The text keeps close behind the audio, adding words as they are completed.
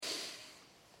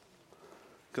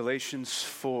Galatians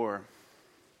 4.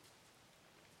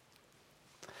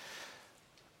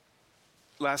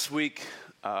 Last week,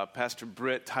 Pastor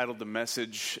Britt titled the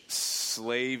message,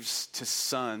 Slaves to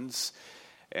Sons.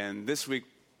 And this week,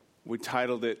 we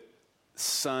titled it,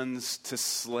 Sons to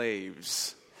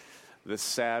Slaves, the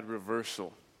sad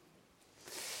reversal.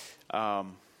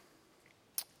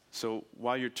 So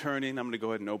while you're turning, I'm going to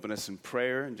go ahead and open us in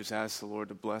prayer and just ask the Lord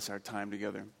to bless our time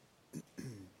together.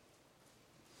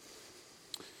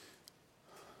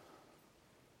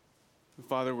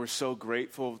 Father, we're so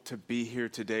grateful to be here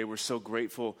today. We're so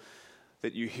grateful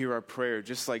that you hear our prayer.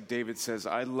 Just like David says,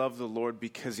 I love the Lord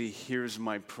because he hears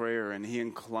my prayer and he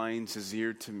inclines his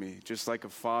ear to me. Just like a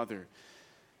father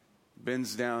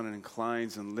bends down and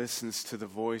inclines and listens to the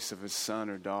voice of his son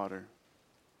or daughter.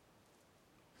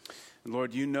 And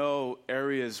Lord, you know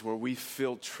areas where we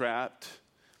feel trapped.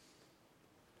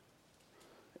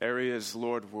 Areas,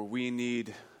 Lord, where we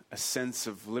need a sense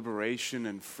of liberation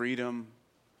and freedom.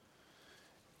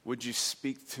 Would you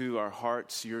speak to our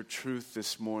hearts your truth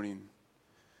this morning?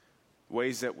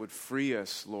 Ways that would free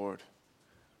us, Lord.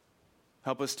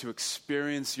 Help us to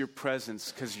experience your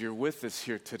presence because you're with us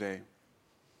here today.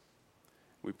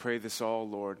 We pray this all,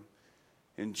 Lord,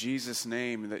 in Jesus'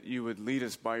 name, that you would lead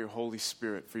us by your Holy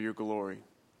Spirit for your glory.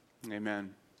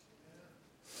 Amen.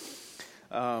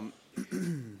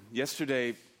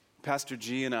 Yesterday, Pastor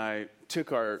G and I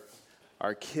took our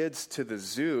kids to the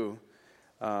zoo.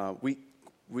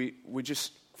 We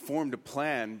just formed a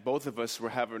plan. Both of us were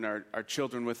having our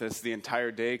children with us the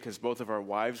entire day because both of our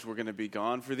wives were going to be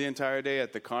gone for the entire day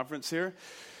at the conference here.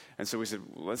 And so we said,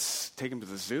 well, let's take them to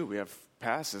the zoo. We have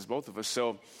passes, both of us.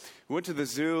 So we went to the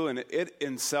zoo, and it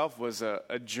in itself was a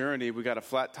journey. We got a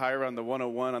flat tire on the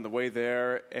 101 on the way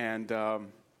there, and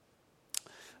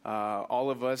all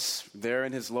of us there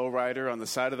in his lowrider on the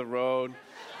side of the road,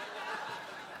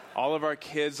 all of our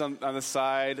kids on the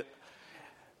side.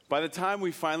 By the time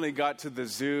we finally got to the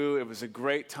zoo, it was a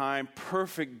great time,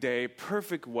 perfect day,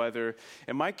 perfect weather.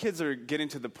 And my kids are getting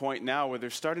to the point now where they're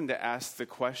starting to ask the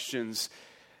questions,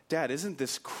 Dad, isn't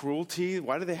this cruelty?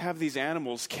 Why do they have these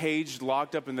animals caged,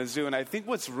 locked up in the zoo? And I think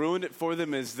what's ruined it for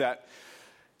them is that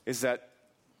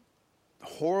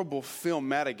horrible film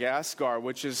Madagascar,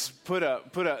 which has put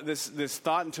this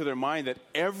thought into their mind that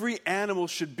every animal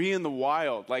should be in the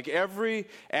wild, like every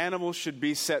animal should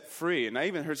be set free. And I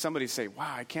even heard somebody say,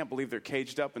 "Wow, I can't believe they're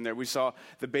caged up in there." We saw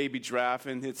the baby giraffe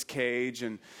in its cage,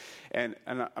 and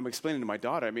I'm explaining to my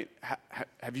daughter. I mean,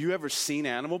 have you ever seen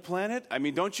Animal Planet? I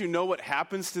mean, don't you know what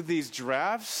happens to these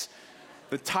giraffes?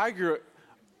 The tiger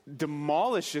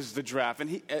demolishes the giraffe, and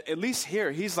he, at least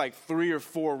here, he's like 3 or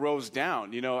 4 rows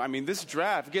down. You know, I mean, this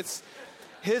giraffe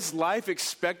his life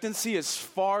expectancy is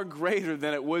far greater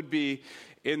than it would be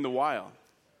in the wild.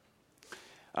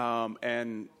 And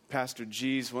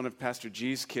one of Pastor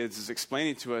G's kids is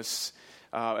explaining to us,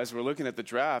 as we're looking at the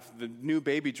giraffe, the new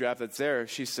baby giraffe that's there,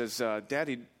 she says,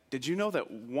 Daddy, did you know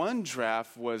that one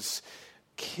giraffe was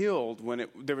killed when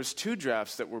there was 2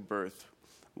 giraffes that were birthed?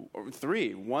 Or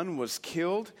 3. One was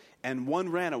killed and one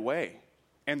ran away,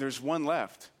 and there's one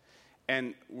left.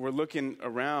 And we're looking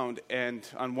around, and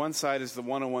on one side is the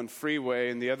 101 freeway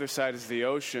and the other side is the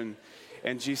ocean.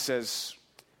 And she says,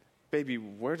 baby,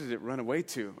 where did it run away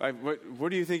to? Where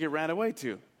do you think it ran away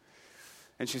to?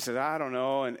 And she said, I don't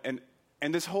know.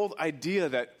 And this whole idea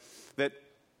that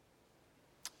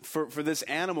for this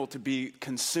animal to be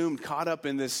consumed, caught up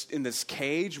in this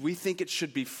cage, we think it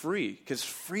should be free, because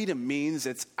freedom means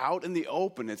it's out in the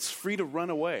open. It's free to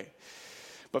run away.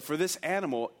 But for this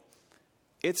animal,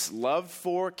 it's loved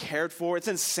for, cared for. It's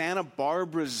in Santa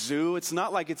Barbara Zoo. It's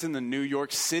not like it's in the New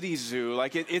York City Zoo.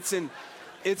 Like it's in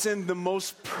the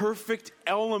most perfect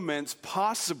elements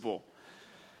possible.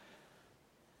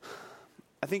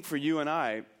 I think for you and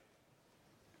I,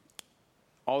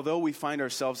 although we find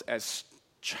ourselves as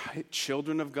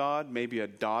children of God, maybe a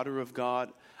daughter of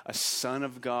God, a son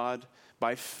of God,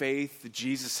 by faith,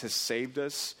 Jesus has saved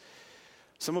us.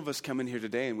 Some of us come in here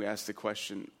today and we ask the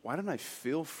question, why don't I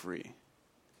feel free?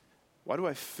 Why do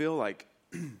I feel like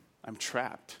I'm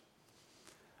trapped?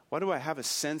 Why do I have a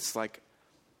sense like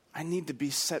I need to be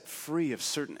set free of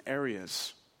certain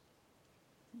areas?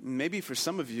 Maybe for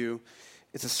some of you,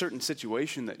 it's a certain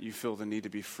situation that you feel the need to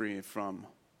be free from.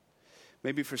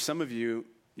 Maybe for some of you,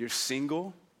 you're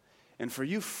single, and for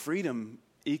you, freedom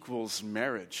equals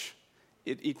marriage.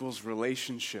 It equals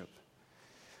relationship.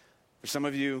 For some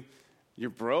of you, you're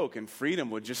broke, and freedom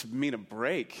would just mean a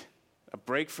break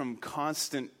from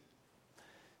constant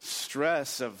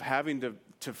stress of having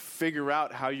to figure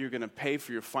out how you're going to pay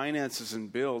for your finances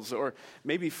and bills. Or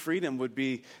maybe freedom would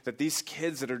be that these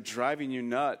kids that are driving you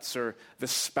nuts, or the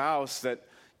spouse that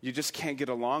you just can't get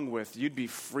along with, you'd be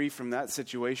free from that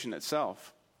situation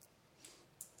itself.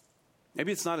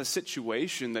 Maybe it's not a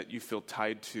situation that you feel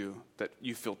tied to, that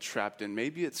you feel trapped in.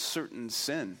 Maybe it's certain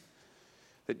sin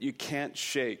that you can't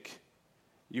shake.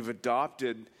 You've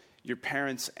adopted your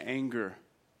parents' anger,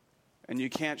 and you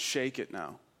can't shake it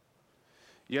now.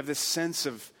 You have this sense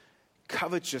of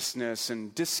covetousness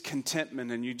and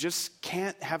discontentment, and you just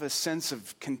can't have a sense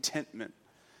of contentment.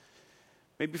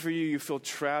 Maybe for you, you feel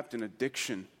trapped in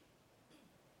addiction.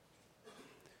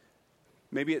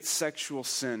 Maybe it's sexual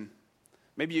sin.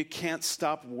 Maybe you can't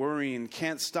stop worrying,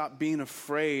 can't stop being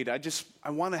afraid. I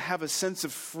want to have a sense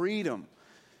of freedom.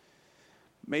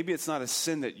 Maybe it's not a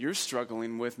sin that you're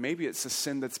struggling with. Maybe it's a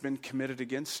sin that's been committed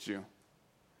against you.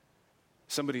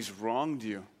 Somebody's wronged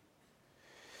you.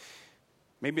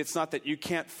 Maybe it's not that you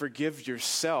can't forgive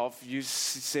yourself. You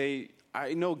say,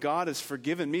 I know God has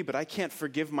forgiven me, but I can't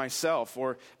forgive myself.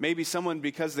 Or maybe someone,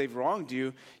 because they've wronged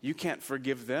you, you can't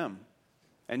forgive them.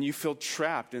 And you feel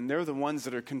trapped, and they're the ones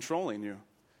that are controlling you.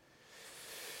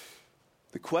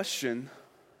 The question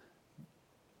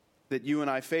that you and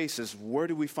I face is, where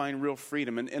do we find real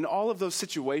freedom? And in all of those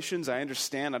situations, I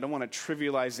understand, I don't want to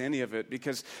trivialize any of it,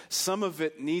 because some of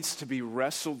it needs to be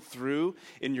wrestled through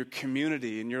in your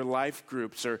community, in your life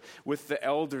groups, or with the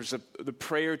elders, the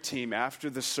prayer team after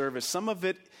the service. Some of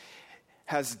it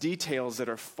has details that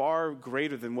are far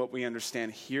greater than what we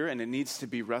understand here, and it needs to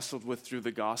be wrestled with through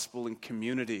the gospel and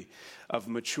community of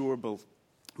mature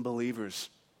believers.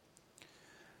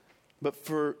 But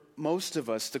for most of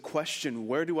us, the question,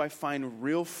 where do I find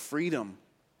real freedom?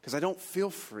 Because I don't feel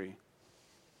free.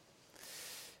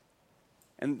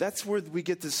 And that's where we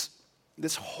get this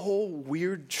whole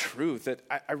weird truth that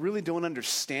I really don't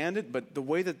understand it, but the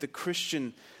way that the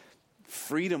Christian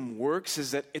freedom works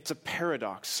is that it's a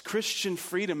paradox. Christian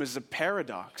freedom is a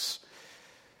paradox.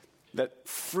 That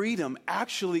freedom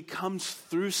actually comes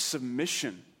through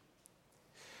submission.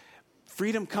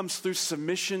 Freedom comes through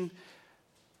submission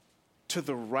to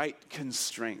the right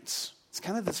constraints. It's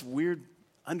kind of this weird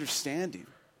understanding.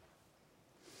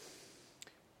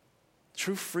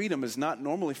 True freedom is not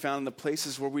normally found in the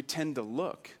places where we tend to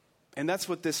look. And that's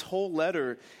what this whole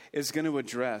letter is going to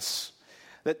address.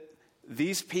 That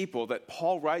these people that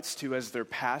Paul writes to as their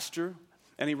pastor,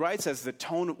 and he writes with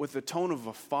the tone of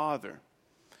a father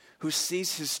who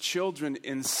sees his children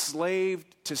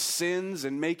enslaved to sins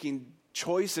and making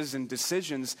choices and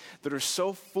decisions that are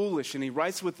so foolish, and he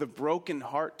writes with a broken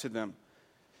heart to them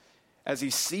as he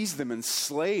sees them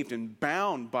enslaved and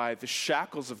bound by the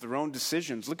shackles of their own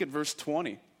decisions. Look at verse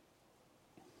 20.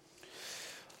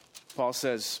 Paul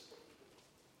says,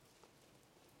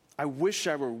 I wish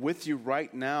I were with you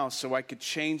right now so I could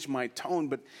change my tone,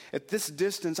 but at this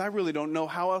distance, I really don't know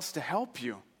how else to help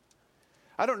you.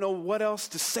 I don't know what else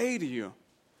to say to you.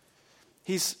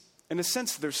 He's, in a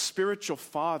sense, their spiritual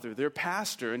father, their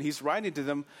pastor, and he's writing to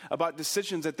them about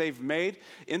decisions that they've made,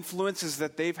 influences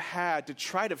that they've had to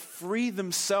try to free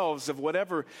themselves of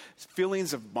whatever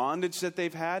feelings of bondage that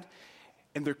they've had,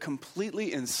 and they're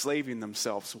completely enslaving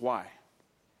themselves. Why?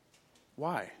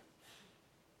 Why?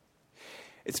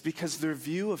 It's because their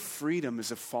view of freedom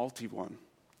is a faulty one,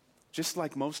 just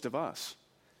like most of us.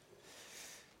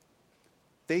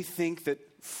 They think that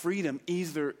freedom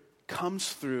either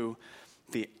comes through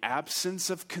the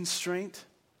absence of constraint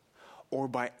or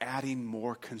by adding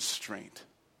more constraint.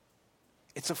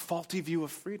 It's a faulty view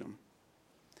of freedom.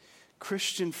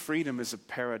 Christian freedom is a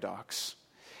paradox.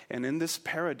 And in this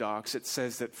paradox, it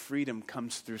says that freedom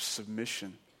comes through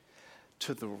submission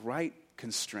to the right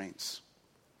constraints.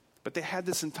 But they had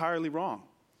this entirely wrong.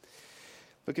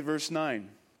 Look at verse 9,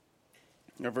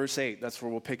 or verse 8. That's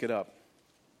where we'll pick it up.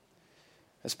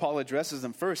 As Paul addresses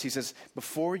them first, he says,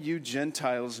 before you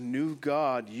Gentiles knew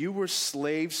God, you were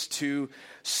slaves to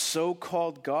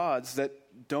so-called gods that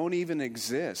don't even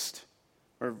exist.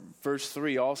 Or verse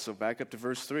 3 also, back up to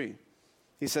verse 3.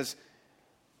 He says,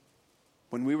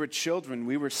 when we were children,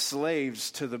 we were slaves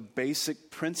to the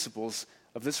basic principles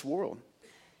of this world.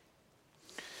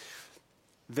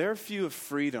 Their view of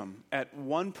freedom at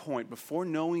one point before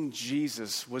knowing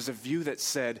Jesus was a view that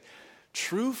said,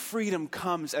 true freedom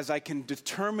comes as I can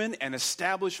determine and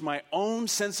establish my own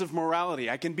sense of morality.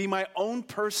 I can be my own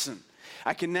person.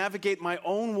 I can navigate my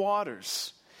own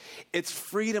waters. It's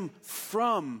freedom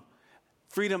through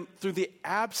the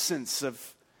absence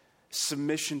of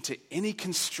submission to any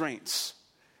constraints.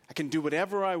 I can do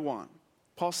whatever I want.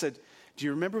 Paul said, do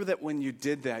you remember that when you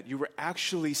did that, you were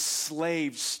actually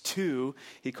slaves to,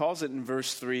 he calls it in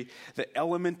verse 3, the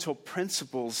elemental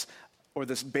principles or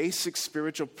the basic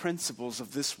spiritual principles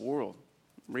of this world.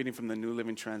 I'm reading from the New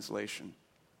Living Translation.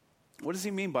 What does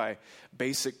he mean by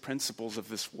basic principles of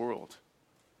this world?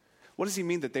 What does he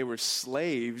mean that they were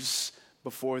slaves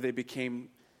before they became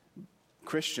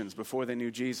Christians, before they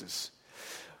knew Jesus?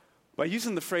 By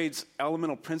using the phrase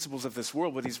elemental principles of this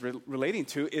world, what he's relating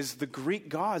to is the Greek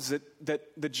gods that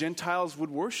the Gentiles would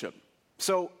worship.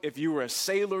 So if you were a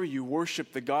sailor, you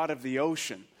worshiped the god of the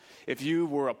ocean. If you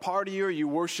were a partier, you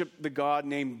worshiped the god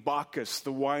named Bacchus,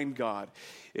 the wine god.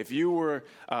 If you were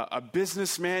a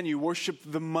businessman, you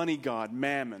worshiped the money god,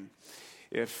 Mammon.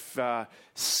 If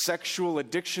sexual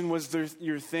addiction was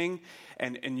your thing,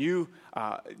 and you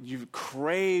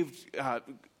craved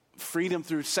freedom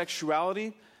through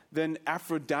sexuality, then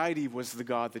Aphrodite was the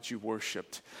god that you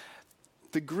worshiped.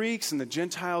 The Greeks and the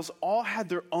Gentiles all had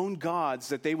their own gods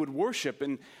that they would worship,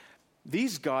 and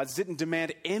these gods didn't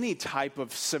demand any type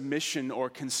of submission or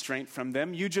constraint from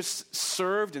them. You just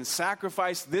served and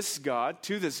sacrificed this god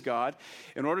to this god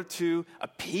in order to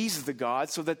appease the god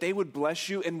so that they would bless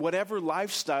you in whatever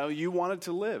lifestyle you wanted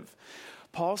to live.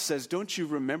 Paul says, don't you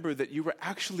remember that you were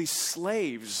actually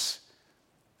slaves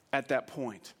at that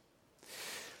point?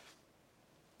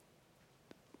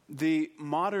 The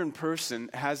modern person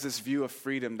has this view of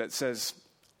freedom that says,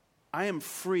 I am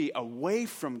free away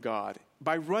from God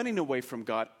by running away from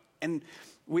God. And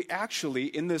we actually,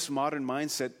 in this modern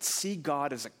mindset, see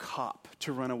God as a cop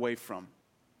to run away from.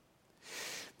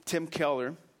 Tim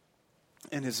Keller,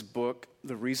 in his book,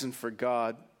 The Reason for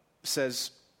God,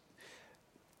 says,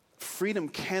 freedom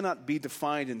cannot be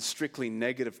defined in strictly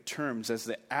negative terms as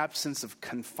the absence of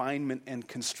confinement and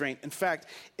constraint. In fact,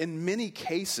 in many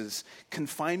cases,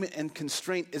 confinement and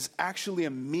constraint is actually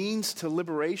a means to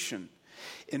liberation.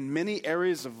 In many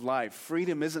areas of life,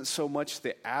 freedom isn't so much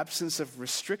the absence of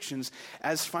restrictions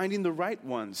as finding the right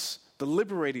ones, the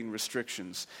liberating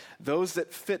restrictions. Those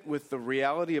that fit with the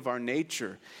reality of our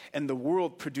nature and the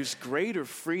world produce greater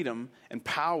freedom and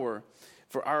power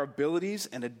for our abilities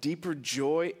and a deeper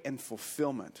joy and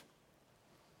fulfillment.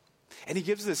 And he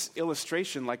gives this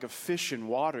illustration like a fish in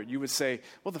water. You would say,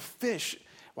 well, the fish,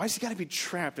 why has he got to be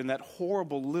trapped in that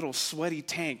horrible little sweaty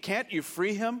tank? Can't you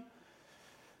free him?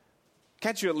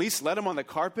 Can't you at least let him on the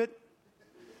carpet?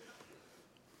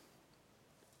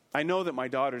 I know that my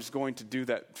daughter's going to do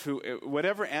that too.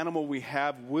 Whatever animal we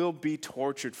have will be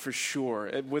tortured for sure,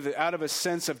 out of a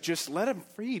sense of just let him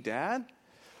free, Dad.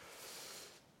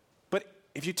 But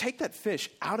if you take that fish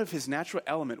out of his natural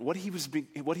element, what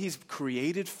he's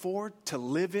created for, to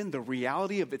live in, the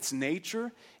reality of its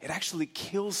nature, it actually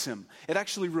kills him. It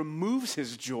actually removes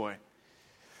his joy.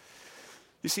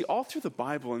 You see, all through the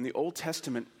Bible in the Old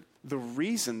Testament, the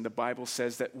reason the Bible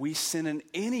says that we sin in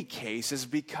any case is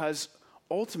because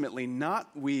ultimately not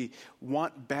we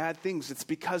want bad things. It's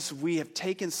because we have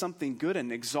taken something good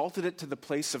and exalted it to the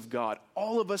place of God.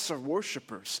 All of us are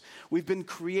worshipers. We've been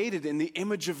created in the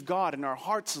image of God, and our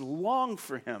hearts long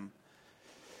for him.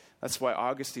 That's why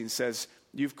Augustine says,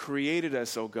 you've created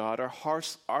us, O God. Our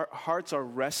hearts are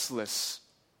restless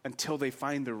until they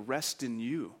find their rest in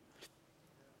you.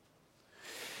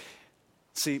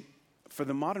 See, for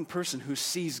the modern person who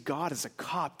sees God as a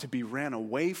cop to be ran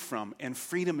away from, and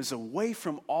freedom is away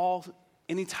from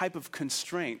any type of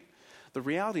constraint, the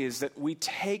reality is that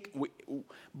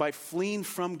by fleeing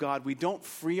from God, we don't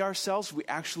free ourselves, we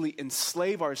actually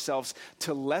enslave ourselves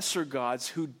to lesser gods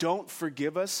who don't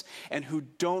forgive us and who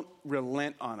don't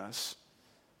relent on us.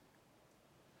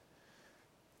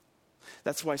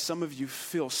 That's why some of you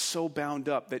feel so bound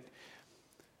up that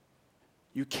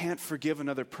you can't forgive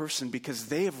another person because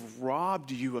they have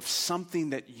robbed you of something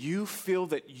that you feel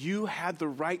that you had the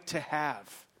right to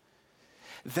have.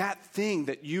 That thing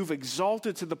that you've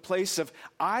exalted to the place of,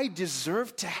 I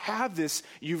deserve to have this.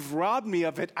 You've robbed me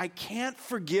of it. I can't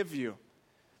forgive you.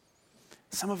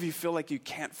 Some of you feel like you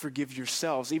can't forgive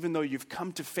yourselves, even though you've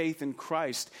come to faith in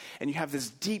Christ and you have this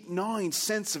deep gnawing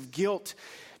sense of guilt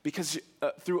because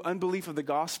through unbelief of the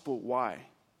gospel. Why?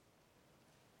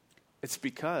 It's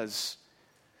because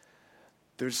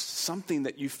there's something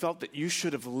that you felt that you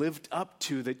should have lived up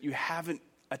to that you haven't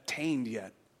attained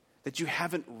yet, that you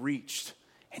haven't reached,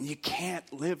 and you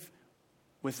can't live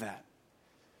with that.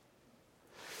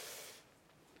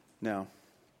 Now,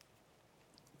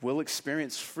 we'll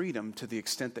experience freedom to the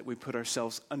extent that we put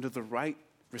ourselves under the right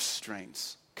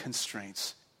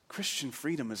constraints. Christian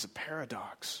freedom is a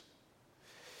paradox.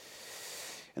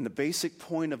 And the basic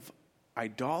point of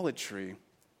idolatry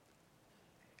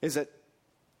is that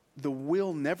the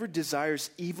will never desires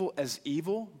evil as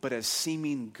evil, but as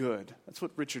seeming good. That's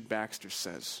what Richard Baxter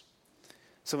says.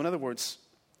 So in other words,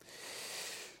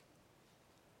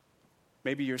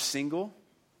 maybe you're single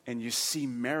and you see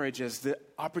marriage as the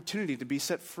opportunity to be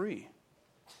set free.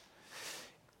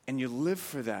 and you live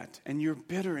for that, and you're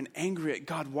bitter and angry at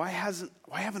God, why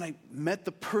haven't I met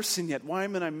the person yet? Why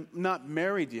am I not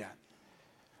married yet?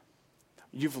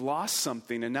 You've lost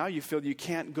something, and now you feel you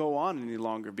can't go on any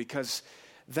longer because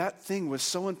that thing was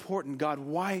so important. God,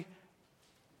 why?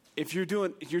 If you're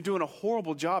doing a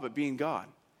horrible job at being God.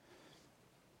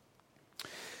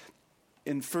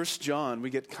 In 1 John, we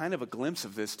get kind of a glimpse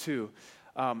of this too.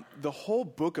 The whole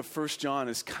book of 1 John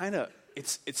is kind of,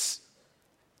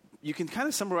 you can kind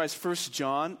of summarize 1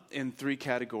 John in 3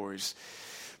 categories.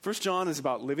 1 John is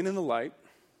about living in the light.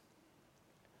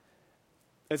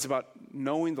 It's about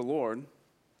knowing the Lord.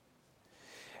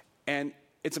 And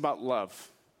it's about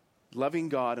love. Loving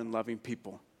God and loving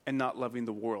people and not loving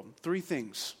the world. 3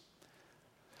 things.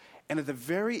 And at the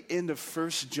very end of 1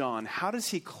 John, how does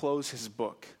he close his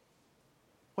book?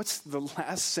 What's the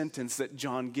last sentence that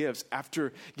John gives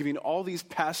after giving all these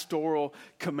pastoral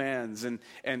commands and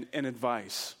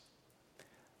advice?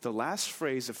 The last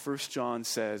phrase of 1 John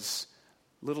says,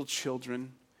 "Little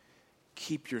children,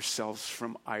 keep yourselves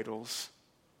from idols."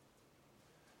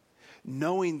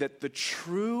 Knowing that the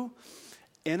true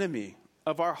enemy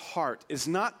of our heart is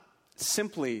not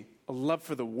simply a love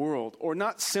for the world, or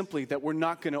not simply that we're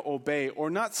not going to obey, or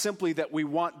not simply that we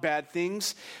want bad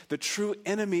things. The true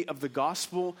enemy of the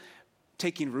gospel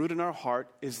taking root in our heart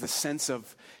is the sense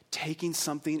of taking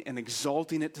something and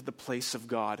exalting it to the place of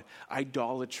God,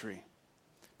 idolatry.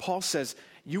 Paul says,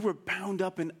 you were bound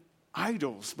up in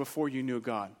idols before you knew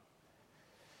God.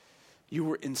 You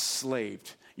were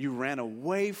enslaved. You ran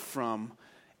away from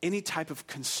any type of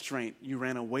constraint. You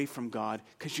ran away from God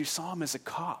because you saw him as a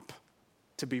cop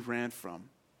to be ran from.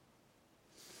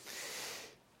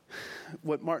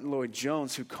 What Martin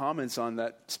Lloyd-Jones, who comments on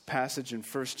that passage in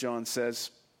 1 John,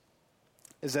 says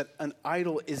is that an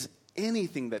idol is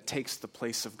anything that takes the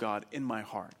place of God in my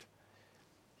heart.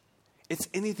 It's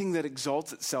anything that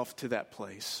exalts itself to that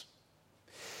place.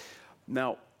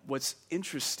 Now, what's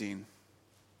interesting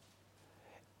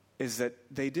is that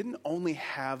they didn't only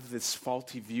have this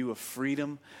faulty view of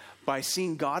freedom by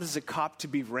seeing God as a cop to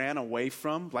be ran away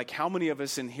from. Like, how many of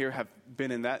us in here have been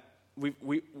in that?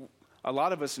 A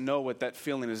lot of us know what that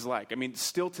feeling is like. I mean,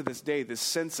 still to this day, this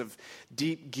sense of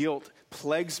deep guilt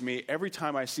plagues me every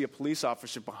time I see a police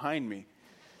officer behind me,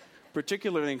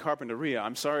 particularly in Carpinteria.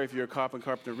 I'm sorry if you're a cop in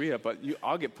Carpinteria, but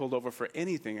I'll get pulled over for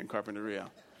anything in Carpinteria.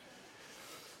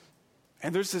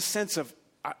 And there's this sense of,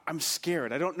 I'm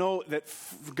scared. I don't know that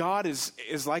God is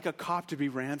like a cop to be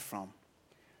ran from.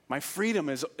 My freedom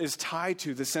is tied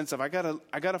to the sense of I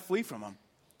gotta flee from him.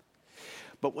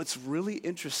 But what's really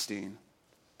interesting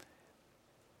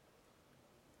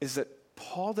is that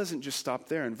Paul doesn't just stop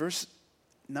there. In verse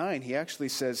 9, he actually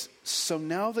says, so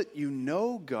now that you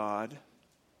know God,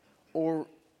 or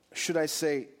should I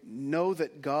say, know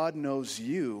that God knows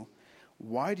you,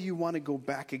 why do you want to go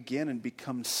back again and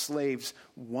become slaves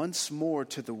once more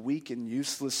to the weak and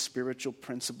useless spiritual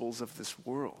principles of this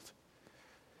world?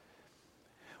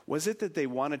 Was it that they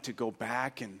wanted to go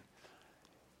back and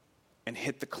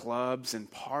hit the clubs and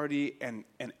party and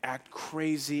act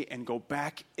crazy and go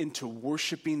back into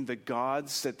worshiping the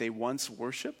gods that they once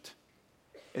worshiped?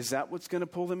 Is that what's going to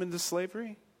pull them into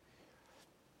slavery?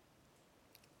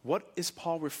 What is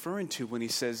Paul referring to when he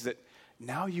says that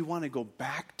now you want to go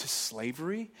back to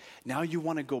slavery? Now you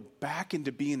want to go back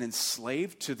into being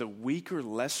enslaved to the weaker,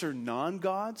 lesser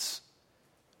non-gods?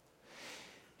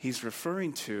 He's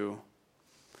referring to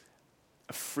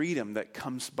a freedom that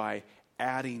comes by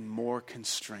adding more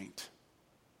constraint.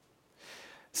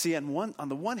 See, on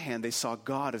the one hand, they saw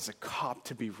God as a cop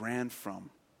to be ran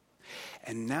from.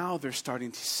 And now they're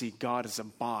starting to see God as a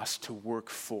boss to work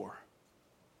for.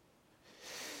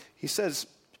 He says,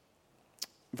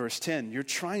 verse 10, you're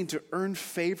trying to earn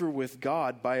favor with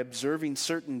God by observing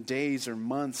certain days or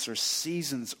months or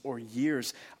seasons or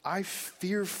years. I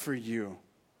fear for you.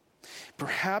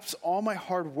 Perhaps all my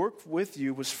hard work with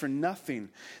you was for nothing.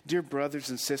 Dear brothers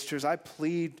and sisters, I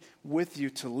plead with you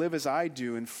to live as I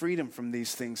do in freedom from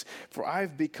these things. For I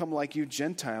have become like you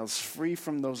Gentiles, free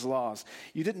from those laws.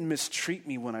 You didn't mistreat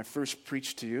me when I first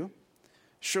preached to you.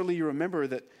 Surely you remember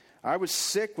that I was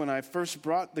sick when I first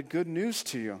brought the good news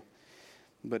to you.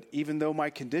 But even though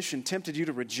my condition tempted you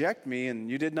to reject me,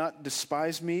 and you did not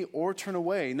despise me or turn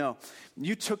away, no,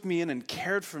 you took me in and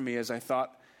cared for me as I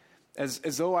thought, as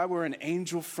though I were an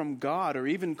angel from God or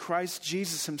even Christ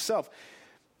Jesus himself.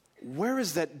 Where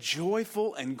is that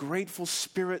joyful and grateful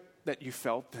spirit that you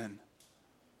felt then?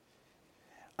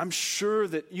 I'm sure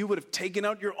that you would have taken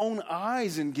out your own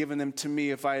eyes and given them to me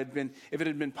if it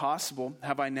had been possible.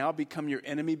 Have I now become your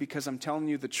enemy because I'm telling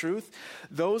you the truth?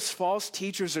 Those false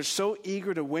teachers are so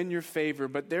eager to win your favor,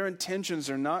 but their intentions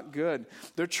are not good.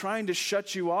 They're trying to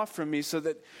shut you off from me so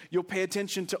that you'll pay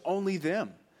attention to only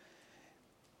them.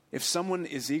 If someone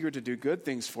is eager to do good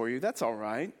things for you, that's all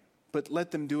right, but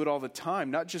let them do it all the time,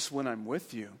 not just when I'm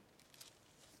with you.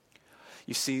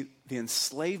 You see, the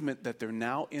enslavement that they're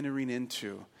now entering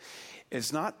into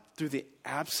is not through the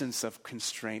absence of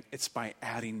constraint. It's by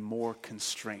adding more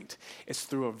constraint. It's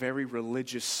through a very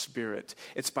religious spirit.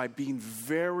 It's by being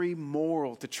very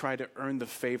moral to try to earn the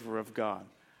favor of God.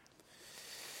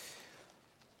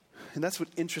 And that's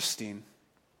what's interesting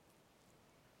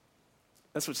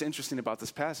about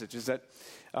this passage, is that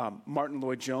Martin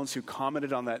Lloyd-Jones, who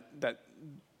commented on that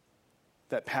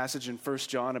passage in 1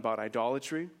 John about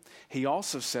idolatry, he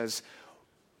also says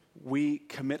we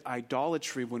commit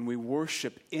idolatry when we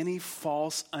worship any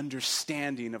false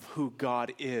understanding of who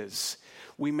God is.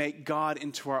 We make God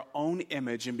into our own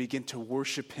image and begin to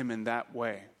worship him in that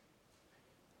way.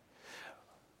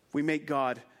 We make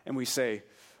God and we say,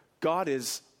 God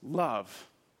is love.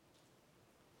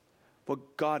 Well,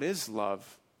 God is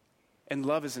love, and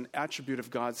love is an attribute of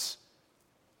God's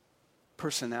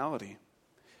personality.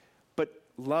 But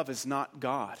love is not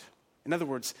God. In other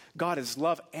words, God is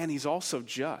love and he's also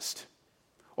just.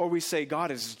 Or we say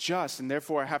God is just and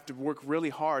therefore I have to work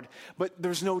really hard, but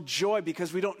there's no joy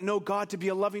because we don't know God to be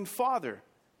a loving father.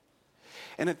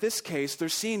 And in this case, they're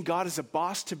seeing God as a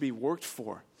boss to be worked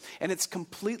for. And it's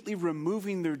completely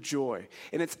removing their joy.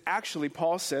 And it's actually,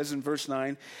 Paul says in verse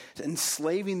 9,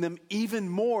 enslaving them even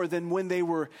more than when they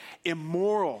were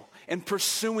immoral and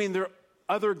pursuing their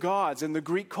other gods in the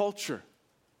Greek culture.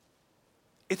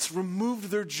 It's removed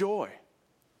their joy.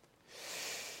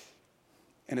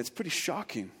 And it's pretty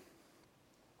shocking.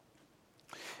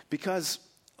 Because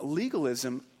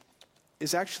legalism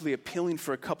is actually appealing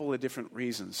for a couple of different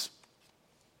reasons.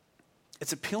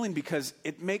 It's appealing because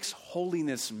it makes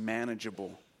holiness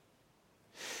manageable.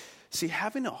 See,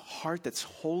 having a heart that's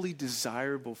wholly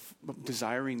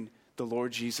desiring the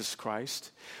Lord Jesus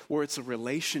Christ, where it's a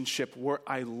relationship where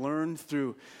I learn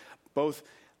through both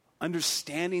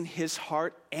understanding his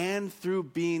heart and through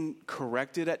being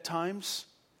corrected at times,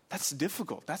 that's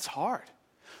difficult. That's hard.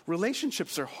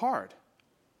 Relationships are hard.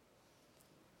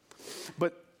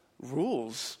 But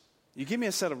rules, you give me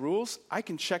a set of rules, I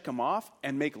can check them off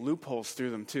and make loopholes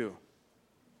through them too.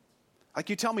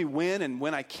 Like you tell me when and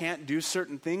when I can't do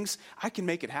certain things, I can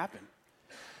make it happen.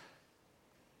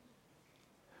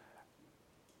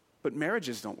 But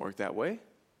marriages don't work that way.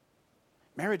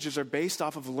 Marriages are based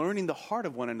off of learning the heart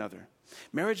of one another.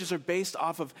 Marriages are based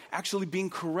off of actually being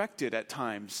corrected at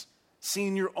times,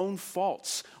 seeing your own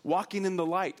faults, walking in the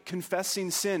light,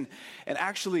 confessing sin, and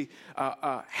actually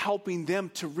helping them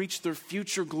to reach their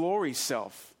future glory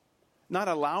self, not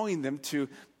allowing them to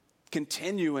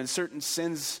continue in certain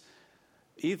sins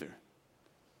either.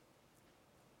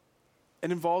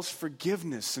 It involves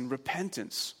forgiveness and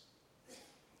repentance.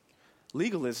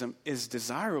 Legalism is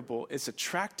desirable, it's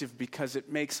attractive because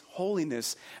it makes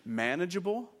holiness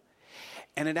manageable,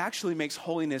 and it actually makes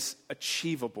holiness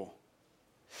achievable.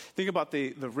 Think about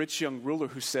the rich young ruler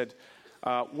who said,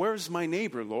 where's my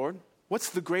neighbor, Lord?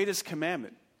 What's the greatest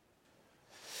commandment?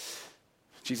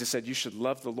 Jesus said, you should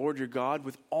love the Lord your God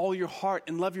with all your heart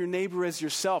and love your neighbor as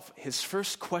yourself. His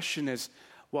first question is,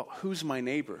 well, who's my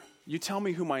neighbor? You tell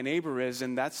me who my neighbor is,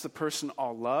 and that's the person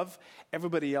I'll love.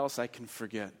 Everybody else I can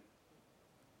forget.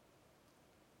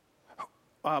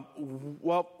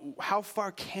 Well, how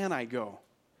far can I go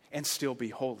and still be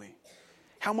holy?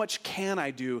 How much can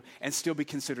I do and still be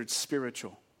considered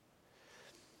spiritual?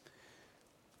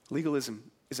 Legalism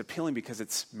is appealing because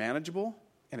it's manageable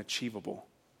and achievable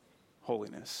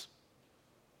holiness.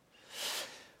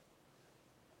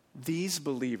 These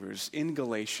believers in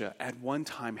Galatia at one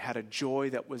time had a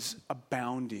joy that was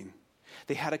abounding.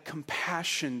 They had a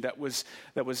compassion that was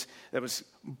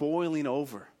boiling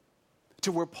over,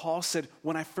 to where Paul said,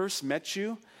 when I first met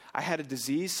you, I had a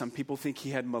disease. Some people think he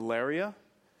had malaria.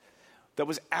 That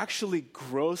was actually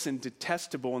gross and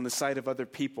detestable in the sight of other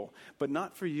people, but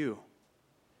not for you.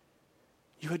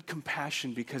 You had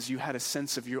compassion because you had a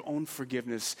sense of your own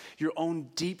forgiveness, your own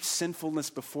deep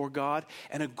sinfulness before God,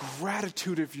 and a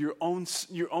gratitude of your own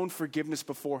forgiveness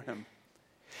before him.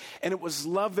 And it was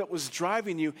love that was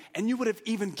driving you, and you would have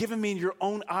even given me your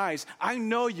own eyes. I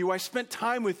know you. I spent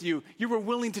time with you. You were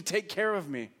willing to take care of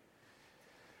me.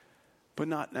 But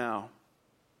not now.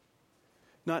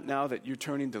 Not now that you're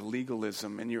turning to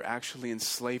legalism and you're actually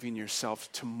enslaving yourself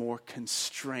to more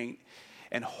constraint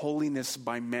and holiness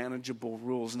by manageable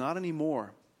rules. Not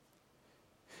anymore.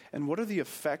 And what are the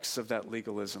effects of that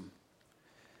legalism?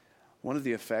 One of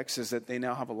the effects is that they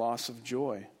now have a loss of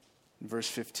joy. In verse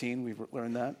 15, we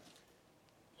learned that.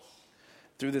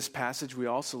 Through this passage, we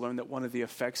also learn that one of the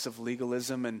effects of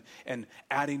legalism and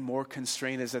adding more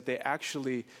constraint is that they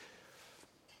actually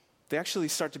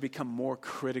start to become more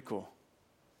critical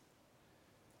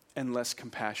and less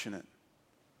compassionate.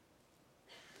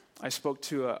 I spoke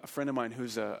to a friend of mine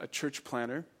who's a church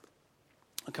planner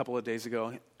a couple of days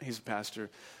ago. He's a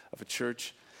pastor of a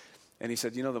church. And he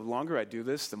said, the longer I do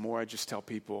this, the more I just tell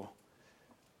people,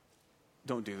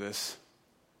 don't do this.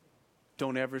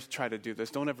 Don't ever try to do this.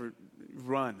 Don't ever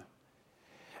run.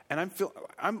 And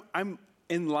I'm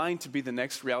in line to be the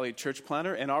next reality church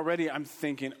planner, and already I'm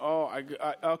thinking,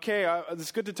 okay,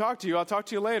 it's good to talk to you. I'll talk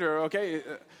to you later, okay?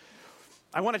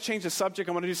 I want to change the subject.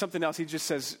 I want to do something else. He just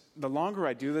says, the longer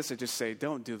I do this, I just say,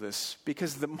 don't do this.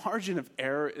 Because the margin of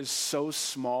error is so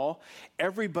small.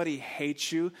 Everybody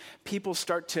hates you. People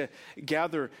start to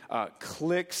gather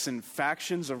cliques and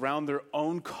factions around their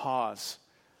own cause.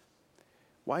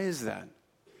 Why is that?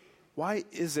 Why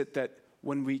is it that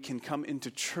when we can come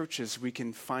into churches, we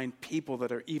can find people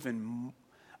that are even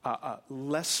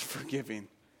less forgiving,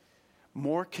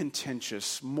 more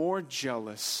contentious, more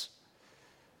jealous?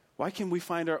 Why can we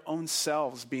find our own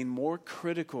selves being more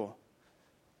critical?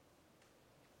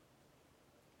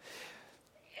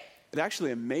 It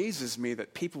actually amazes me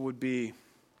that people would be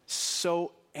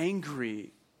so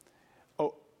angry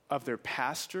of their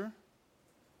pastor,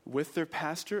 with their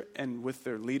pastor, and with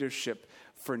their leadership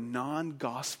for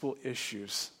non-gospel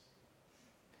issues.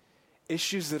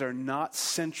 Issues that are not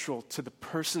central to the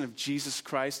person of Jesus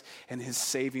Christ and his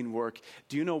saving work.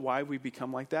 Do you know why we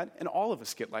become like that? And all of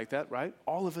us get like that, right?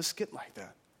 All of us get like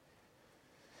that.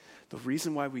 The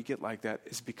reason why we get like that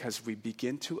is because we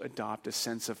begin to adopt a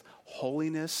sense of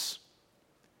holiness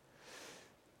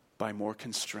by more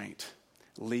constraint,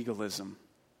 legalism.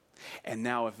 And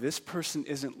now if this person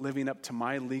isn't living up to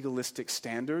my legalistic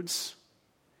standards,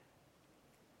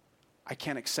 I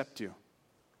can't accept you.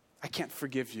 I can't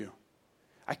forgive you.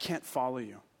 I can't follow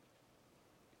you.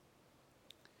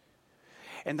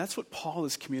 And that's what Paul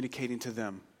is communicating to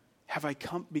them. Have I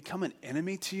become an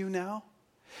enemy to you now?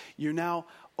 You're now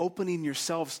opening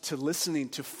yourselves to listening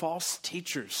to false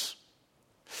teachers.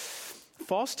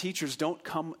 False teachers don't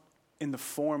come in the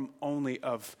form only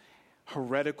of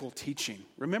heretical teaching.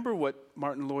 Remember what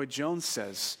Martin Lloyd-Jones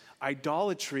says.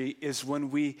 Idolatry is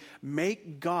when we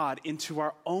make God into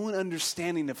our own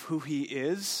understanding of who he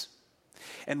is,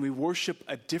 and we worship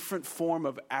a different form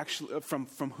of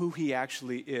from who he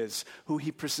actually is, who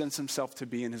he presents himself to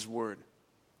be in his word.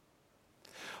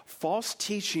 False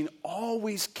teaching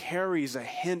always carries a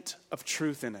hint of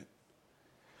truth in it.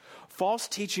 False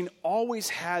teaching always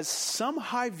has some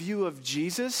high view of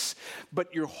Jesus,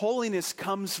 but your holiness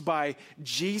comes by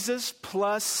Jesus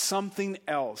plus something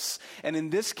else. And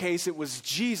in this case, it was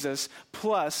Jesus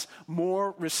plus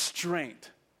more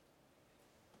restraint.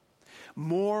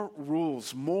 More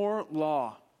rules, more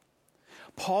law.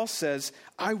 Paul says,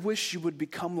 I wish you would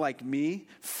become like me,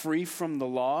 free from the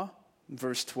law,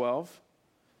 verse 12,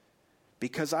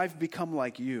 because I've become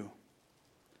like you.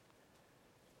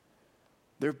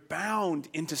 They're bound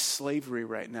into slavery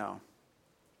right now.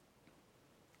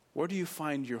 Where do you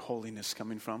find your holiness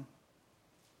coming from?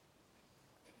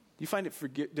 Do you find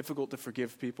it difficult to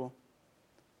forgive people?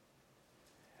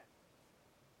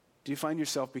 Do you find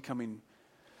yourself becoming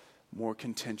more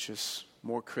contentious,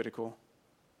 more critical,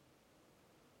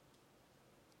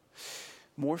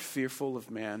 more fearful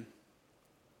of man?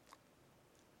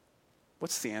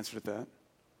 What's the answer to that?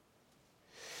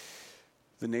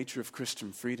 The nature of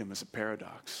Christian freedom is a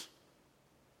paradox.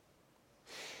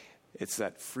 It's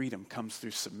that freedom comes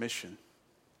through submission,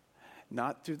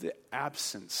 not through the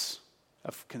absence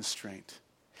of constraint,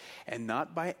 and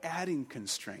not by adding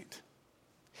constraint.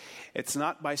 It's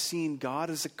not by seeing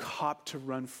God as a cop to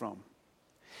run from,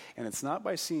 and it's not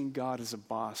by seeing God as a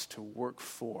boss to work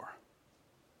for.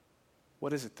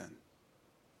 What is it then?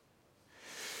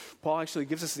 Paul actually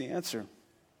gives us the answer,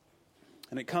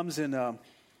 and it comes in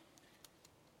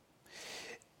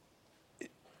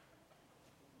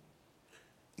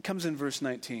It comes in verse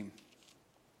 19.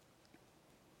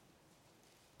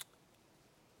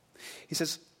 He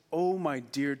says, "Oh, my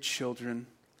dear children,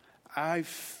 I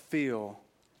feel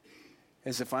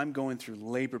as if I'm going through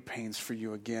labor pains for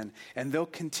you again, and they'll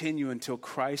continue until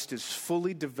Christ is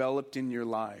fully developed in your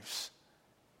lives."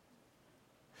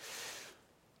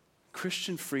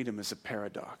 Christian freedom is a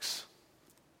paradox.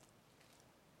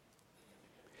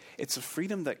 It's a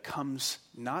freedom that comes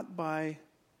not by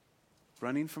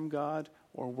running from God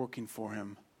or working for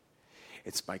him.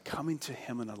 It's by coming to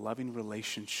him in a loving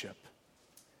relationship.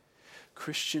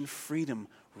 Christian freedom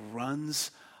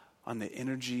runs on the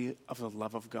energy of the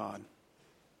love of God.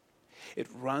 It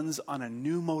runs on a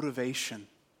new motivation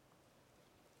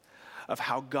of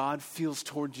how God feels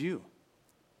towards you.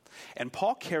 And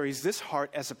Paul carries this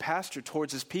heart as a pastor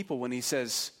towards his people when he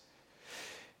says,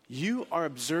 you are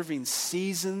observing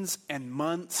seasons and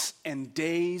months and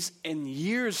days and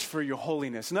years for your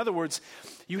holiness. In other words,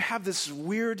 you have this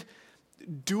weird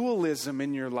dualism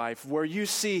in your life where you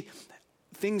see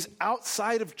things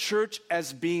outside of church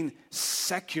as being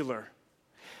secular.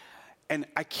 And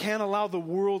I can't allow the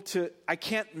world I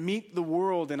can't meet the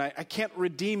world, and I can't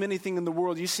redeem anything in the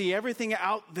world. You see everything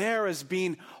out there as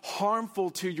being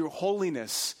harmful to your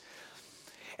holiness.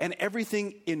 And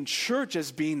everything in church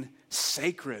as being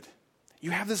sacred.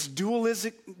 You have this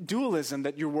dualism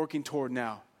that you're working toward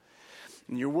now.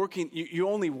 And you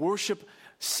only worship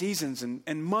seasons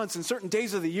and months and certain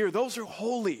days of the year. Those are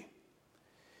holy.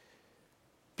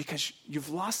 Because you've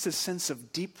lost a sense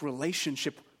of deep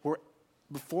relationship where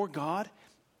before God,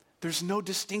 there's no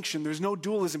distinction. There's no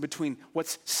dualism between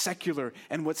what's secular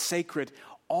and what's sacred.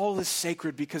 All is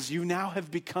sacred because you now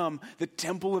have become the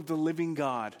temple of the living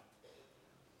God.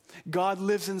 God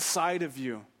lives inside of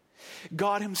you.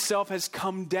 God himself has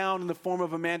come down in the form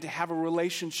of a man to have a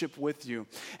relationship with you.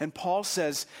 And Paul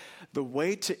says the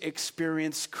way to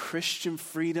experience Christian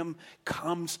freedom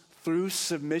comes through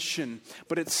submission,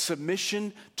 but it's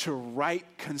submission to right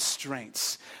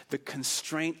constraints, the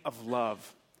constraint of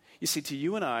love. You see, to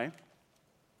you and I,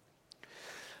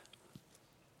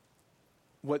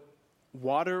 what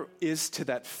water is to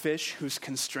that fish who's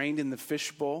constrained in the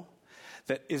fish bowl,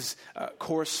 that is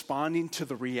corresponding to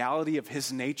the reality of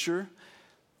his nature,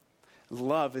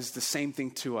 love is the same thing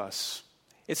to us.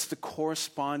 It's the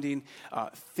corresponding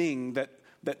thing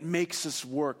that makes us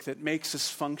work, that makes us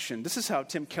function. This is how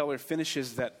Tim Keller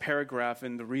finishes that paragraph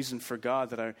in The Reason for God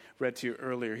that I read to you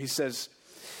earlier. He says,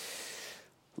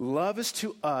 love is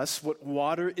to us what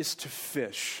water is to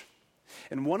fish.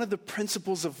 And one of the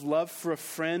principles of love for a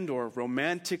friend or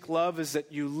romantic love is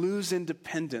that you lose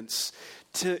independence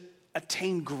to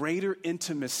attain greater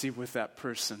intimacy with that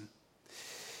person.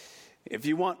 If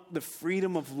you want the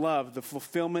freedom of love, the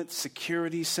fulfillment,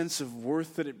 security, sense of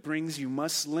worth that it brings, you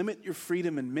must limit your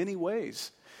freedom in many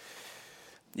ways.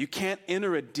 You can't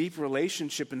enter a deep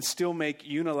relationship and still make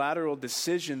unilateral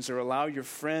decisions or allow your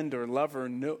friend or lover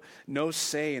no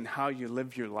say in how you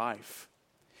live your life.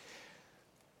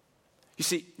 You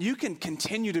see, you can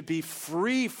continue to be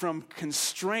free from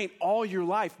constraint all your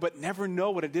life, but never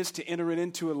know what it is to enter it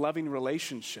into a loving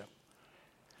relationship.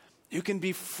 You can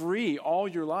be free all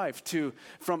your life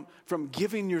from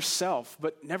giving yourself,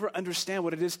 but never understand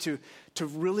what it is to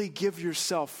really give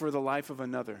yourself for the life of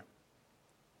another.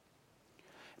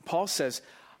 Paul says,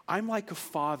 I'm like a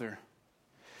father.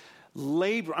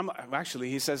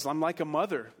 He says, I'm like a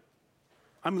mother.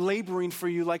 I'm laboring for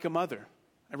you like a mother.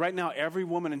 And right now, every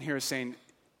woman in here is saying,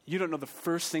 you don't know the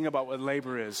first thing about what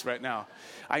labor is right now.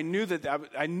 I knew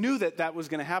that was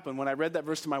going to happen. When I read that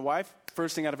verse to my wife,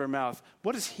 first thing out of her mouth,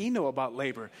 what does he know about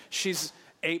labor? She's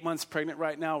 8 months pregnant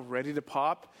right now, ready to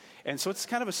pop. And so it's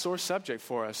kind of a sore subject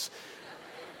for us.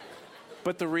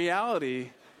 But the reality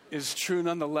is true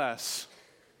nonetheless.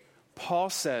 Paul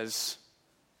says,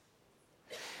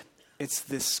 it's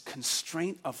this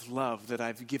constraint of love that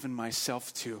I've given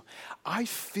myself to. I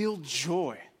feel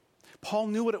joy. Paul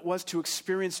knew what it was to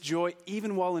experience joy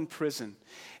even while in prison.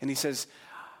 And he says,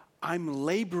 I'm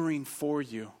laboring for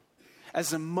you.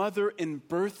 As a mother in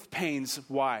birth pains,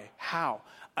 why? How?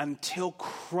 Until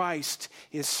Christ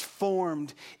is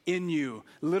formed in you.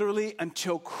 Literally,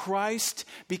 until Christ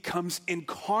becomes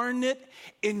incarnate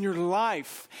in your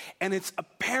life. And it's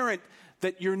apparent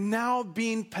that you're now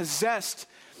being possessed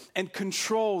and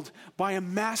controlled by a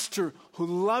master who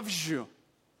loves you.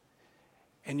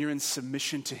 And you're in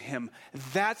submission to him.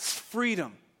 That's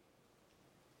freedom.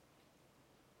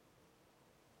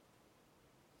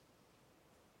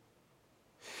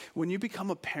 When you become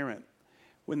a parent,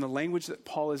 when the language that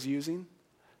Paul is using,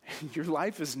 your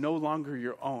life is no longer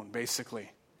your own,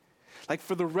 basically. Like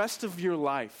for the rest of your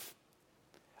life,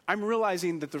 I'm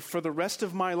realizing that for the rest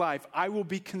of my life, I will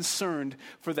be concerned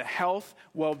for the health,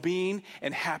 well-being,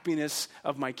 and happiness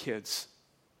of my kids.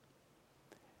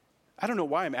 I don't know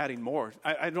why I'm adding more.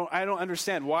 I don't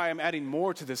understand why I'm adding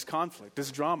more to this conflict,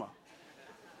 this drama.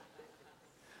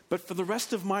 But for the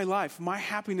rest of my life, my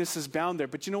happiness is bound there.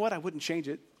 But you know what? I wouldn't change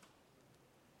it.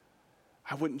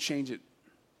 I wouldn't change it.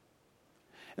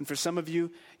 And for some of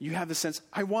you, you have the sense,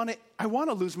 I want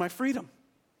to lose my freedom.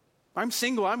 I'm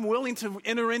single. I'm willing to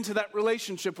enter into that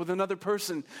relationship with another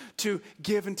person to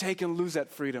give and take and lose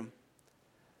that freedom.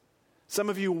 Some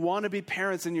of you want to be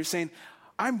parents and you're saying,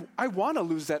 I want to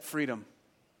lose that freedom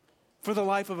for the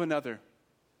life of another.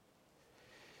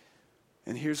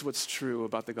 And here's what's true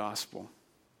about the gospel.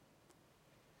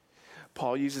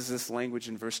 Paul uses this language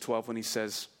in verse 12 when he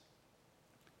says,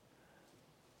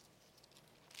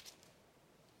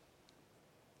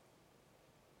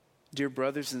 "Dear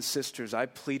brothers and sisters, I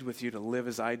plead with you to live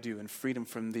as I do in freedom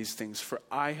from these things, for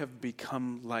I have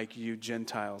become like you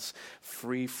Gentiles,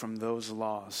 free from those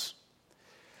laws."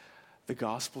 The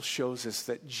gospel shows us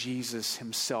that Jesus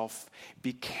himself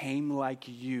became like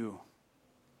you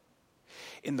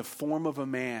in the form of a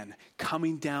man,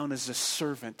 coming down as a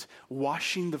servant,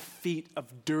 washing the feet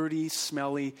of dirty,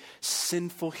 smelly,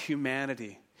 sinful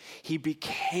humanity. He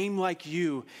became like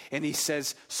you, and he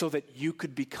says, so that you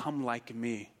could become like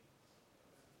me.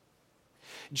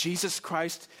 Jesus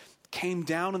Christ came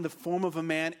down in the form of a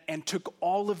man and took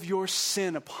all of your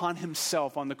sin upon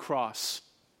himself on the cross.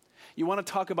 You want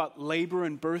to talk about labor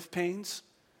and birth pains?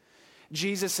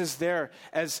 Jesus is there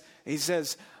as he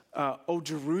says, "Oh,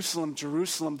 Jerusalem,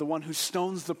 Jerusalem, the one who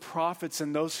stones the prophets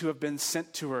and those who have been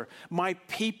sent to her. My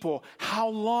people, how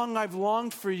long I've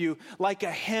longed for you, like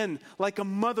a hen, like a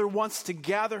mother wants to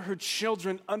gather her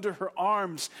children under her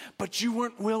arms, but you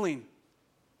weren't willing."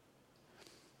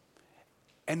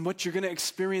 And what you're going to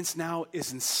experience now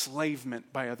is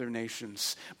enslavement by other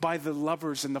nations, by the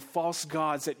lovers and the false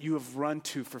gods that you have run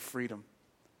to for freedom.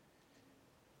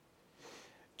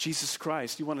 Jesus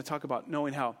Christ, you want to talk about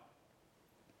knowing how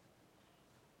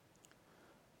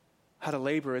to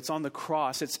labor. It's on the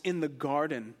cross. It's in the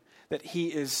garden that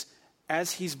he is,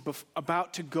 as he's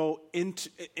about to go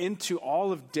into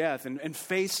all of death and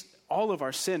face all of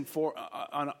our sin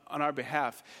on our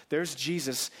behalf. There's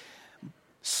Jesus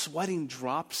sweating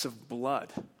drops of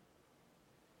blood.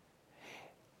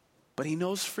 But he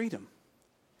knows freedom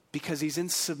because he's in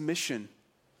submission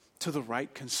to the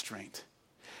right constraint.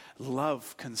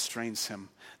 Love constrains him.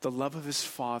 The love of his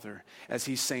Father, as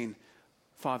he's saying,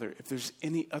 "Father, if there's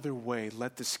any other way,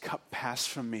 let this cup pass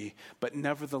from me, but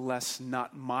nevertheless,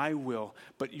 not my will,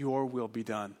 but your will be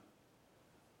done."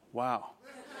 Wow.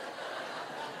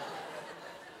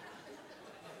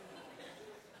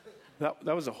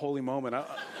 That was a holy moment.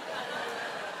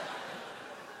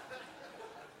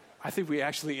 I think we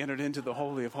actually entered into the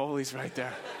Holy of Holies right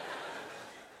there.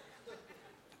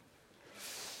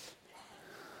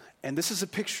 And this is a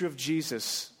picture of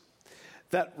Jesus.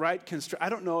 That right constraint. I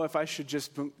don't know if I should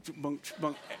just bunk.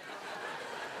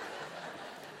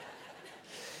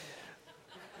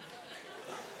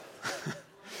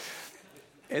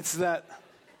 It's that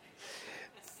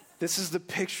this is the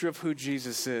picture of who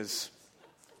Jesus is.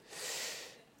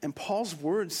 And Paul's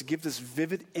words give this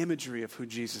vivid imagery of who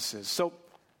Jesus is. So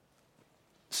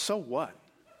what?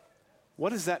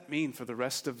 What does that mean for the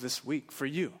rest of this week for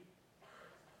you?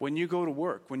 When you go to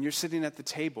work, when you're sitting at the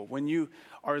table, when you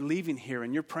are leaving here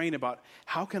and you're praying about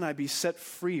how can I be set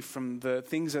free from the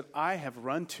things that I have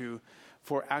run to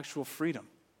for actual freedom?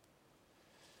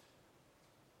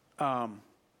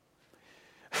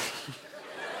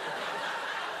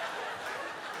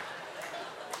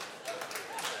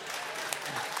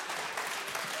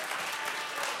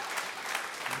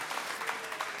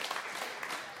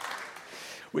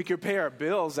 We could pay our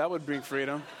bills. That would bring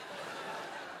freedom.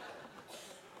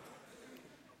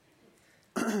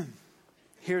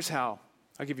 Here's how.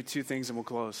 I'll give you two things and we'll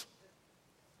close.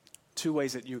 Two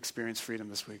ways that you experience freedom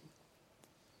this week.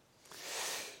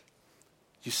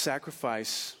 You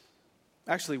sacrifice,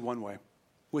 actually one way,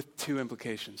 with two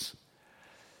implications.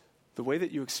 The way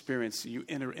that you experience, you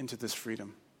enter into this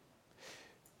freedom.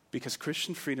 Because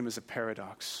Christian freedom is a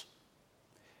paradox.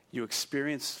 You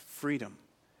experience freedom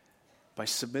by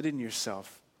submitting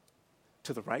yourself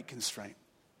to the right constraint.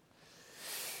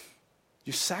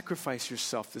 You sacrifice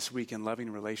yourself this week in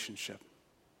loving relationship.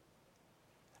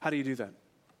 How do you do that?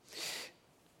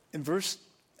 In verse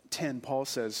 10, Paul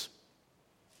says,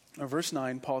 or verse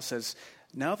 9, Paul says,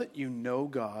 "Now that you know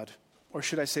God," or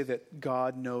should I say that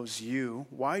God knows you,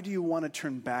 "why do you want to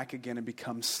turn back again and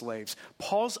become slaves?"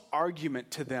 Paul's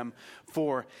argument to them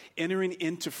for entering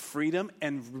into freedom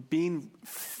and being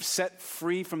set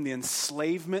free from the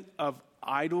enslavement of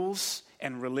idols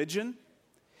and religion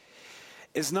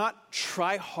is not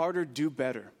try harder, do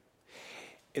better.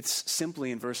 It's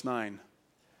simply in verse 9,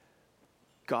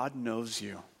 God knows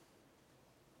you.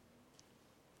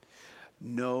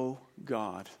 Know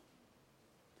God.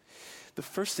 The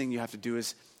first thing you have to do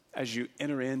is as you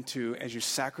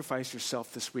sacrifice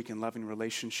yourself this week in loving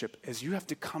relationship, is you have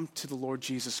to come to the Lord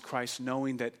Jesus Christ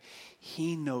knowing that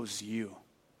he knows you.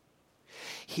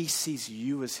 He sees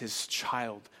you as his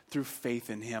child through faith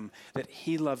in him, that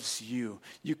he loves you.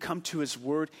 You come to his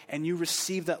word and you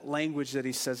receive that language that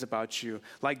he says about you.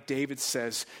 Like David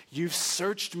says, you've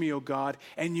searched me, O God,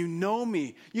 and you know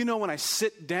me. You know when I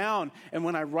sit down and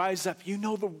when I rise up, you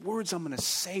know the words I'm going to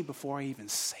say before I even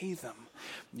say them.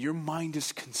 Your mind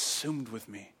is consumed with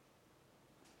me.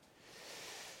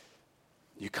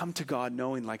 You come to God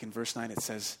knowing, like in verse 9 it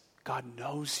says, God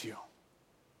knows you.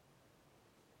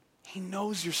 He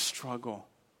knows your struggle.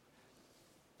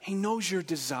 He knows your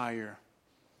desire.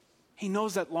 He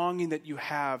knows that longing that you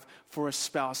have for a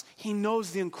spouse. He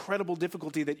knows the incredible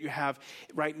difficulty that you have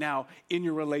right now in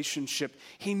your relationship.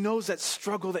 He knows that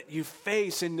struggle that you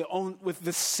face with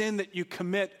the sin that you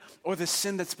commit or the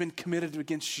sin that's been committed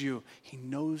against you. He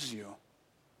knows you.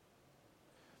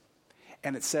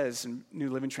 And it says in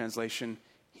New Living Translation,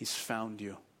 he's found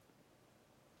you.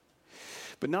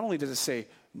 But not only does it say,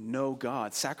 know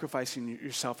God, sacrificing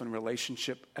yourself in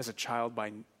relationship as a child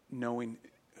by knowing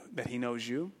that he knows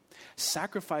you,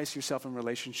 sacrifice yourself in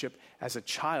relationship as a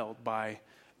child by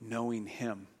knowing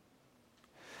him.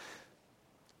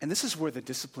 And this is where the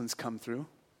disciplines come through.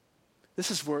 This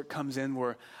is where it comes in,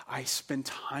 where I spend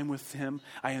time with him.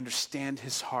 I understand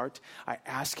his heart. I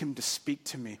ask him to speak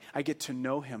to me. I get to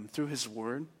know him through his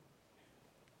word.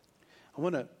 I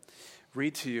want to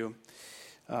read to you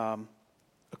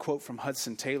a quote from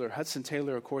Hudson Taylor. Hudson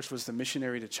Taylor, of course, was the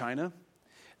missionary to China.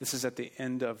 This is at the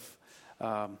end of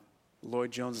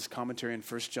Lloyd Jones's commentary in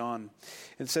 1 John.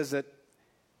 It says that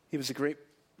he was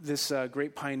this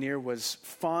great pioneer was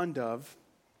fond of,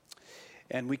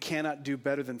 and we cannot do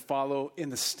better than follow in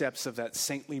the steps of that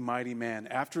saintly, mighty man.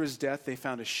 After his death, they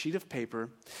found a sheet of paper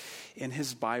in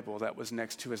his Bible that was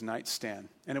next to his nightstand.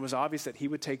 And it was obvious that he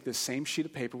would take this same sheet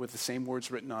of paper with the same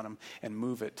words written on them and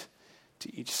move it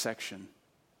to each section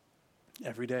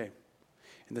every day.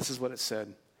 And this is what it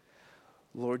said.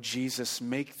 Lord Jesus,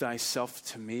 make thyself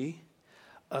to me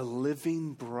a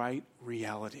living, bright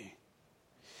reality,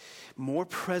 more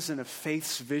present of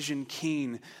faith's vision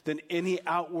keen than any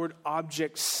outward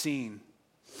object seen,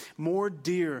 more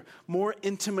dear, more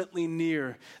intimately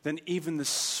near than even the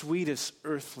sweetest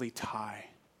earthly tie.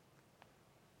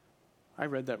 I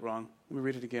read that wrong. Let me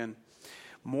read it again.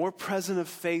 More present of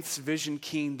faith's vision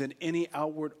keen than any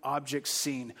outward object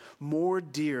seen, more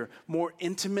dear, more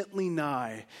intimately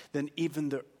nigh than even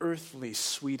the earthly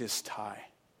sweetest tie.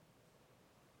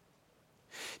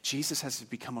 Jesus has to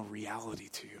become a reality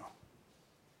to you.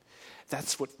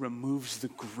 That's what removes the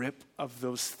grip of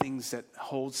those things that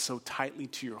hold so tightly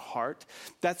to your heart.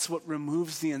 That's what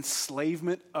removes the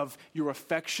enslavement of your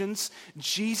affections.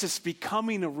 Jesus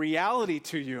becoming a reality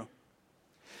to you.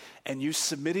 And you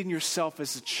submitting yourself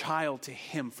as a child to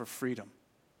him for freedom.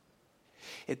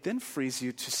 It then frees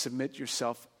you to submit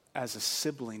yourself as a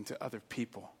sibling to other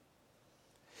people.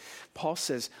 Paul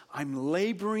says, I'm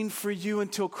laboring for you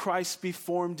until Christ be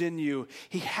formed in you.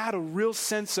 He had a real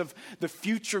sense of the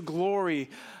future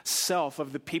glory self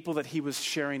of the people that he was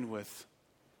sharing with.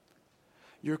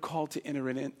 You're called to enter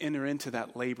into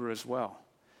that labor as well.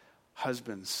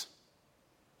 Husbands,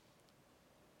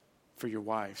 for your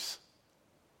wives.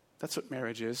 That's what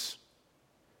marriage is.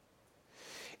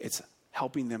 It's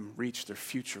helping them reach their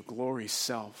future glory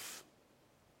self.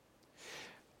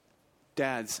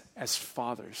 Dads, as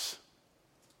fathers,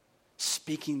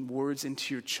 speaking words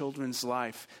into your children's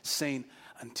life, saying,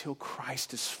 until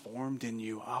Christ is formed in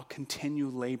you, I'll continue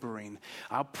laboring.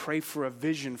 I'll pray for a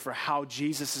vision for how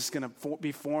Jesus is going to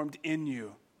be formed in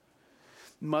you.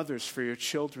 Mothers, for your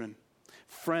children.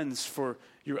 Friends, for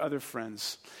your other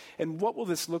friends. And what will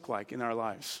this look like in our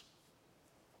lives?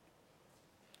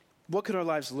 What could our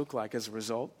lives look like as a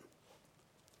result?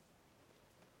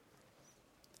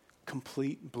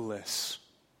 Complete bliss.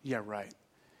 Yeah, right.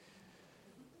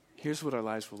 Here's what our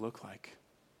lives will look like.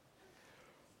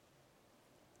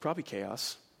 Probably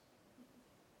chaos.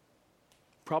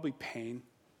 Probably pain.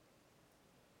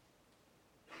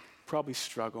 Probably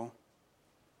struggle.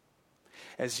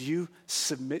 As you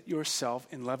submit yourself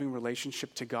in loving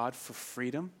relationship to God for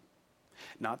freedom,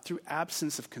 not through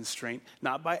absence of constraint,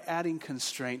 not by adding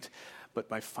constraint, but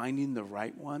by finding the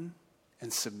right one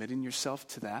and submitting yourself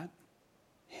to that,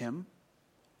 him,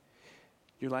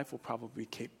 your life will probably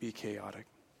be chaotic.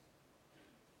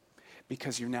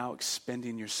 Because you're now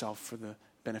expending yourself for the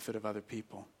benefit of other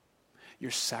people. You're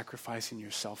sacrificing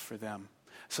yourself for them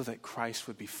so that Christ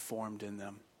would be formed in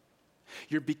them.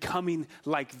 You're becoming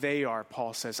like they are,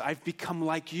 Paul says. I've become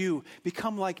like you.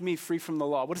 Become like me, free from the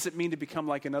law. What does it mean to become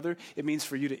like another? It means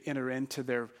for you to enter into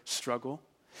their struggle.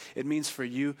 It means for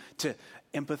you to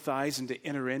empathize and to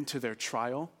enter into their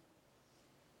trial.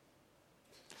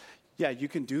 Yeah, you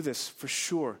can do this for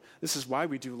sure. This is why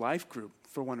we do life group,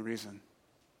 for one reason.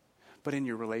 But in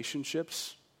your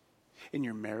relationships, in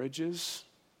your marriages,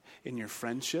 in your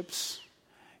friendships,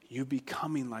 you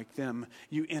becoming like them,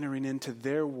 you entering into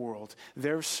their world,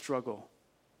 their struggle,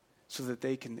 so that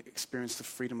they can experience the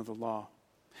freedom of the law.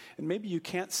 And maybe you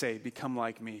can't say, become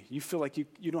like me. You feel like you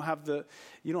don't have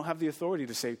the authority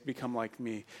to say, become like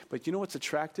me. But you know what's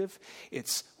attractive?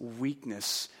 It's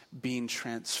weakness being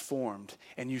transformed.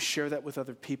 And you share that with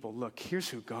other people. Look, here's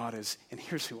who God is, and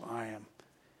here's who I am.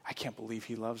 I can't believe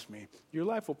he loves me. Your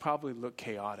life will probably look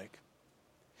chaotic,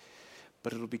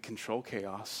 but it'll be controlled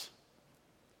chaos.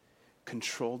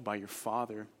 Controlled by your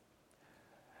Father,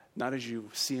 not as you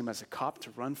see him as a cop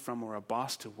to run from or a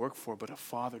boss to work for, but a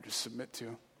father to submit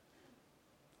to.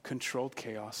 Controlled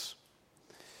chaos.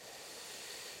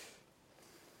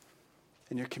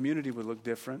 And your community would look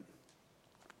different,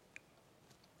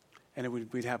 and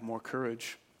we'd have more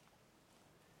courage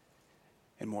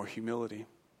and more humility.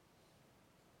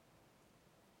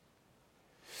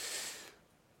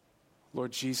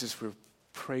 Lord Jesus, we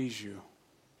praise you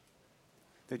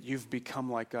that you've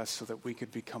become like us so that we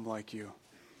could become like you.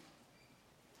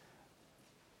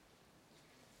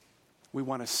 We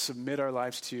want to submit our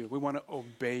lives to you. We want to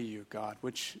obey you, God,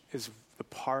 which is the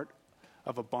part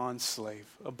of a bond slave,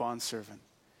 a bond servant,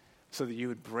 so that you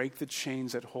would break the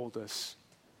chains that hold us.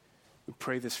 We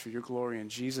pray this for your glory in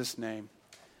Jesus' name.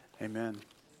 Amen.